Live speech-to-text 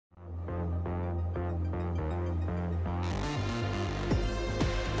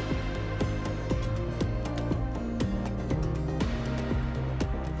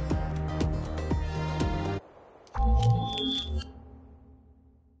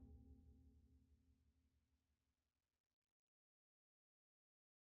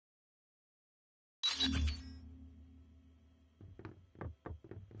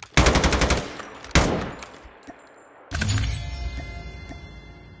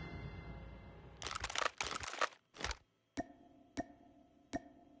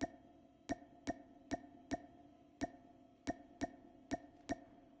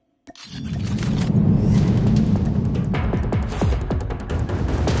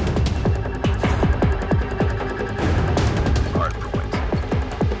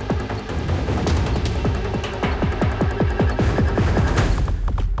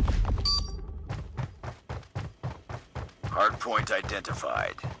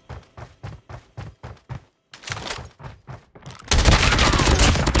identified.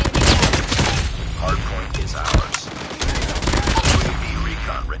 Hardpoint is ours. UAV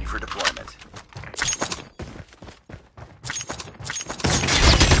recon ready for deployment.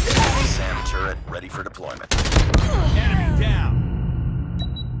 SAM turret ready for deployment. Enemy down.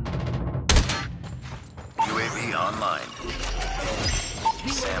 UAV online.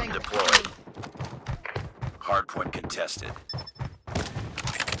 SAM deployed. Hardpoint contested.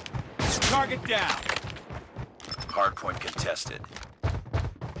 Target down. Hardpoint contested.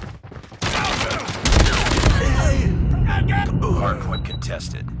 Hardpoint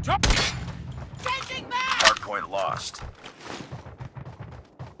contested. Hardpoint lost.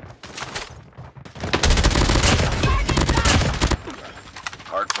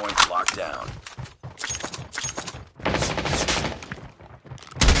 Hardpoint locked down.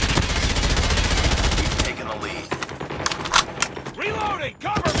 We've taken the lead. Reloading.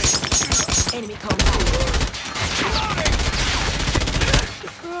 Cover me. Enemy contact. Reloading.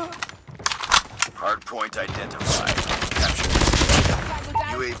 Hardpoint identified. Captured.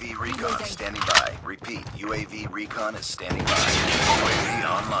 UAV recon standing by. Repeat, UAV recon is standing by. UAV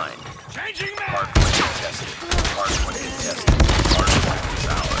online. Changing mag. Hardpoint contested. Hardpoint contested. Hardpoint is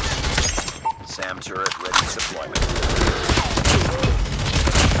ours. SAM turret ready for deployment.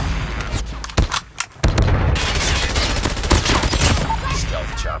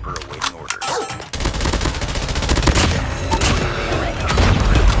 Stealth chopper awaiting orders.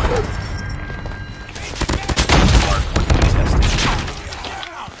 Hardpoint contested.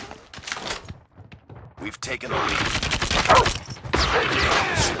 We've taken the lead. Hardpoint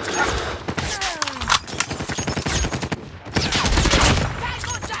contested.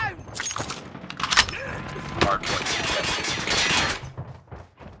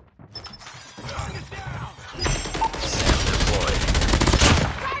 SAM deployed.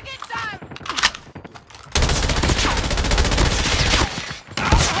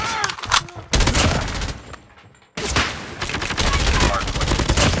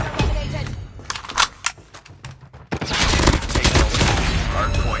 Hardpoint contested. Taken the lead.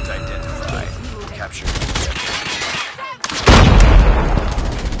 Hardpoint identified. Captured the objective.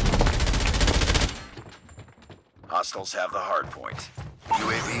 Hostiles have the hardpoint.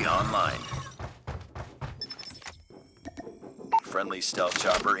 UAV online. Friendly stealth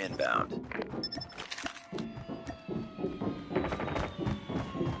chopper inbound.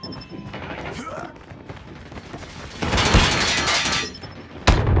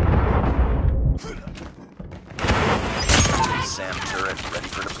 SAM turret ready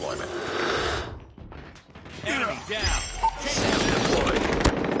for deployment. Enemy down. SAM deployed.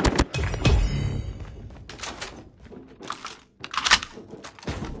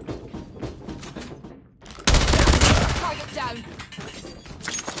 Target down.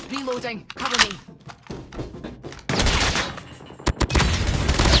 Reloading. Cover me.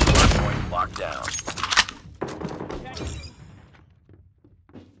 Hardpoint locked down.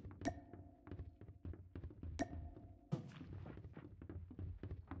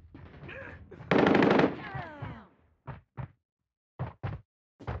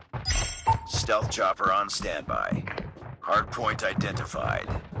 Stealth chopper on standby. Hardpoint identified.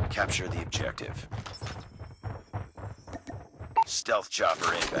 Capture the objective. Stealth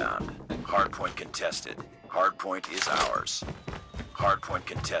chopper inbound. Hardpoint contested. Hardpoint is ours. Hardpoint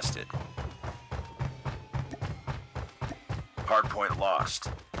contested. Hardpoint lost.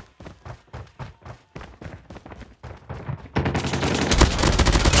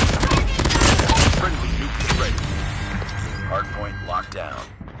 Friendly nuke ready. Hardpoint locked down.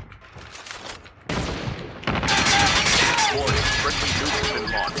 Warning, friendly nuke has been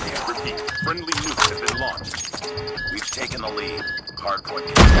launched. Repeat, friendly nuke has been launched. We've taken the lead. Hardpoint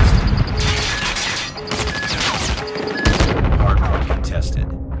contested. Hardpoint contested.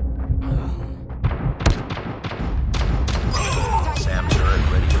 SAM turret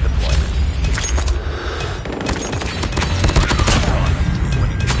ready for deployment.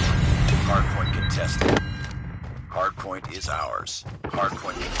 Winning. Hardpoint contested. Hardpoint is ours.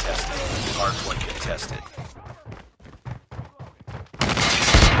 Hardpoint contested. Hardpoint contested.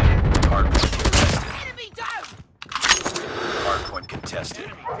 Hardpoint contested. Hardpoint contested.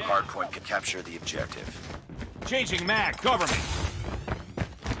 Hardpoint can capture the objective. Changing mag. Cover me.